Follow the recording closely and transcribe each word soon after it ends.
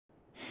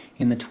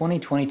In the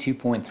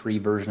 2022.3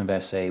 version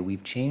of SA,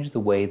 we've changed the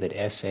way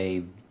that SA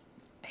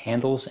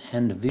handles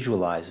and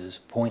visualizes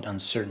point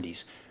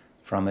uncertainties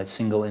from a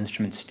single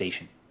instrument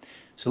station.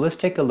 So let's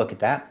take a look at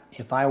that.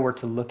 If I were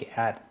to look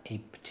at a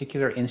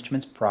particular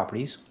instrument's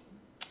properties,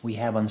 we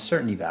have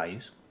uncertainty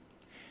values,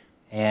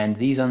 and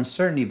these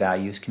uncertainty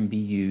values can be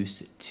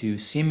used to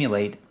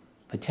simulate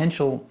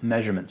potential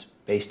measurements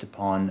based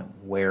upon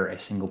where a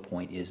single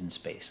point is in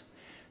space.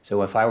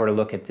 So if I were to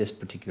look at this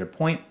particular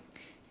point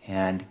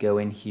and go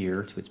in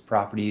here to its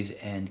properties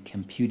and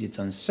compute its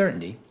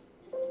uncertainty,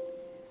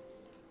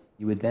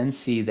 you would then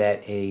see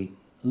that a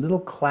little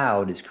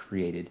cloud is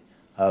created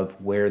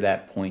of where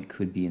that point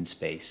could be in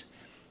space.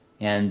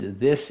 And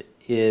this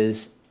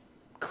is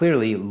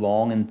clearly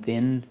long and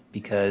thin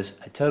because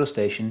a total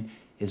station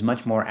is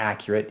much more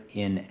accurate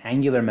in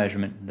angular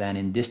measurement than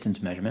in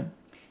distance measurement.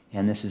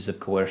 And this is, of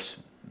course,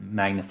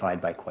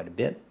 magnified by quite a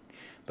bit.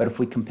 But if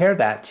we compare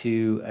that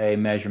to a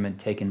measurement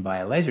taken by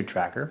a laser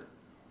tracker,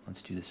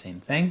 let's do the same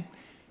thing.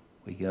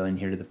 We go in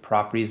here to the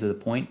properties of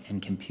the point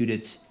and compute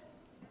it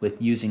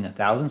with using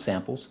 1,000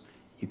 samples.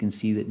 You can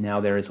see that now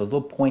there is a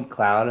little point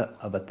cloud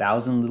of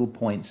 1,000 little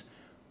points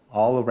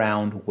all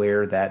around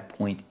where that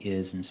point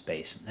is in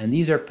space. And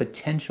these are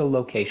potential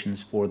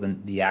locations for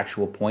the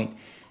actual point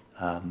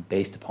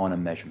based upon a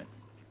measurement.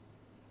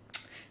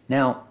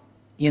 Now,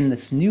 in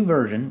this new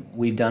version,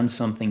 we've done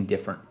something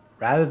different.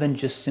 Rather than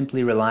just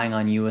simply relying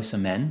on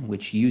USMN,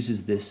 which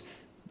uses this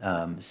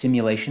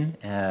simulation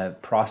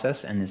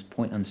process and this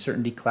point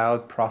uncertainty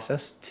cloud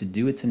process to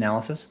do its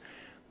analysis,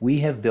 we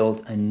have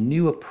built a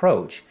new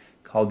approach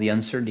called the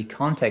Uncertainty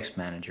Context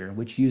Manager,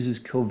 which uses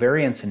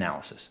covariance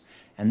analysis.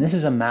 And this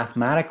is a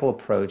mathematical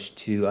approach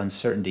to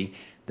uncertainty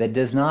that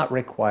does not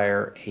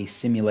require a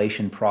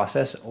simulation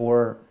process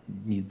or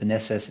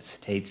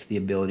necessitates the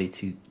ability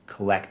to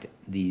collect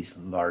these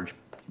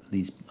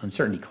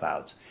uncertainty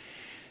clouds.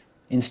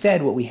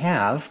 Instead, what we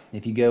have,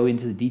 if you go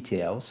into the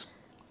details,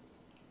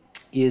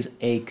 is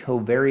a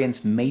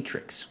covariance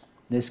matrix.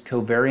 This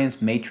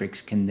covariance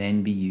matrix can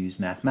then be used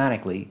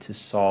mathematically to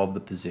solve the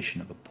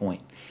position of a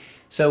point.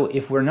 So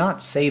if we're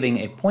not saving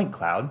a point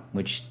cloud,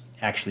 which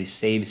actually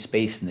saves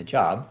space in the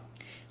job,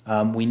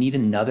 we need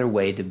another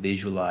way to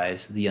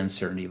visualize the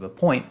uncertainty of a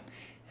point.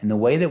 And the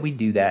way that we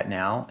do that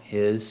now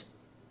is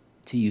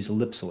to use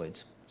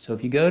ellipsoids. So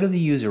if you go to the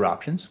user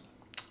options,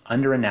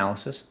 under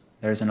analysis,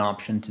 there's an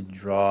option to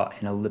draw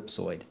an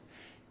ellipsoid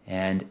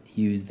and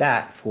use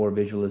that for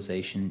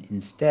visualization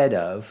instead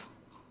of,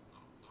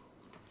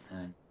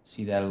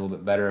 see that a little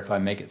bit better if I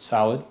make it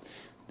solid.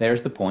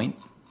 There's the point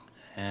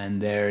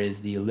and there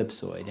is the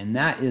ellipsoid, and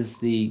that is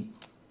the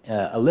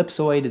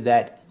ellipsoid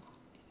that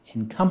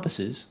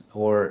encompasses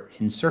or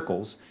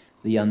encircles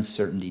the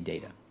uncertainty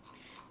data.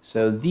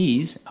 So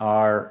these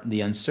are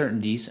the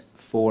uncertainties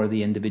for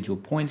the individual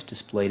points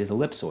displayed as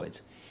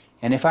ellipsoids.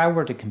 And if I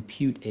were to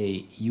compute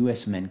a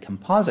USMN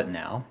composite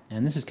now,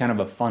 and this is kind of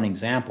a fun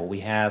example,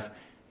 we have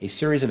a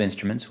series of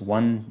instruments.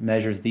 One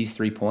measures these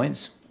 3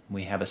 points.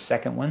 We have a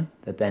second one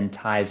that then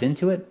ties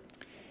into it,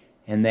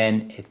 and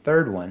then a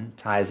third one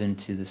ties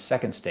into the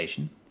second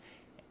station.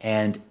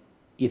 And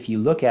if you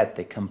look at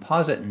the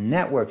composite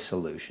network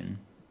solution,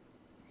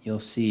 you'll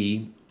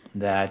see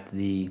that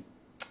the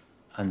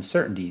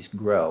uncertainties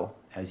grow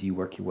as you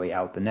work your way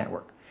out the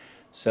network.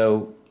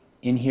 So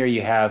in here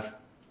you have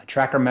a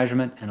tracker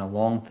measurement and a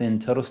long thin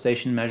total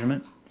station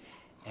measurement,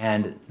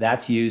 and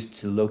that's used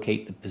to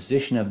locate the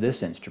position of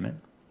this instrument,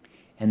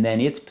 and then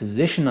its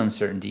position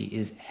uncertainty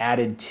is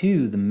added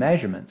to the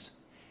measurements,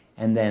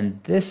 and then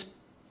this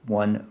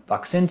one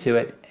bucks into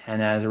it,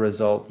 and as a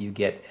result you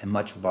get a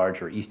much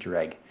larger Easter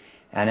egg.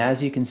 And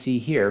as you can see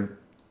here,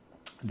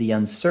 the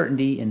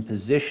uncertainty in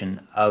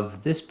position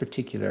of this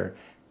particular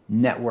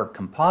network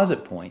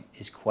composite point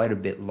is quite a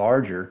bit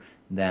larger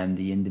than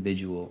the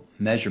individual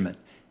measurement.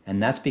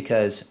 And that's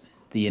because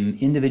the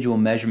individual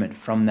measurement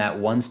from that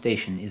one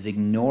station is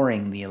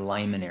ignoring the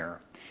alignment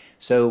error.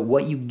 So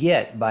what you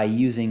get by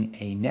using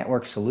a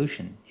network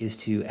solution is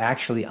to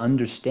actually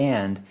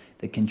understand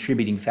the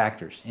contributing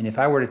factors. And if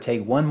I were to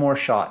take one more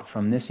shot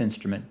from this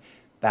instrument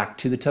back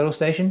to the total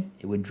station,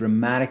 it would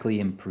dramatically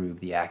improve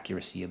the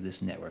accuracy of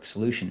this network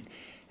solution.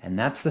 And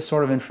that's the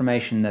sort of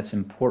information that's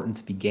important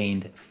to be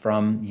gained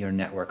from your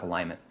network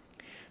alignment.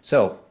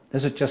 So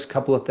those are just a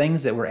couple of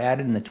things that were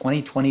added in the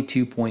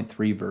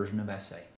 2022.3 version of SA.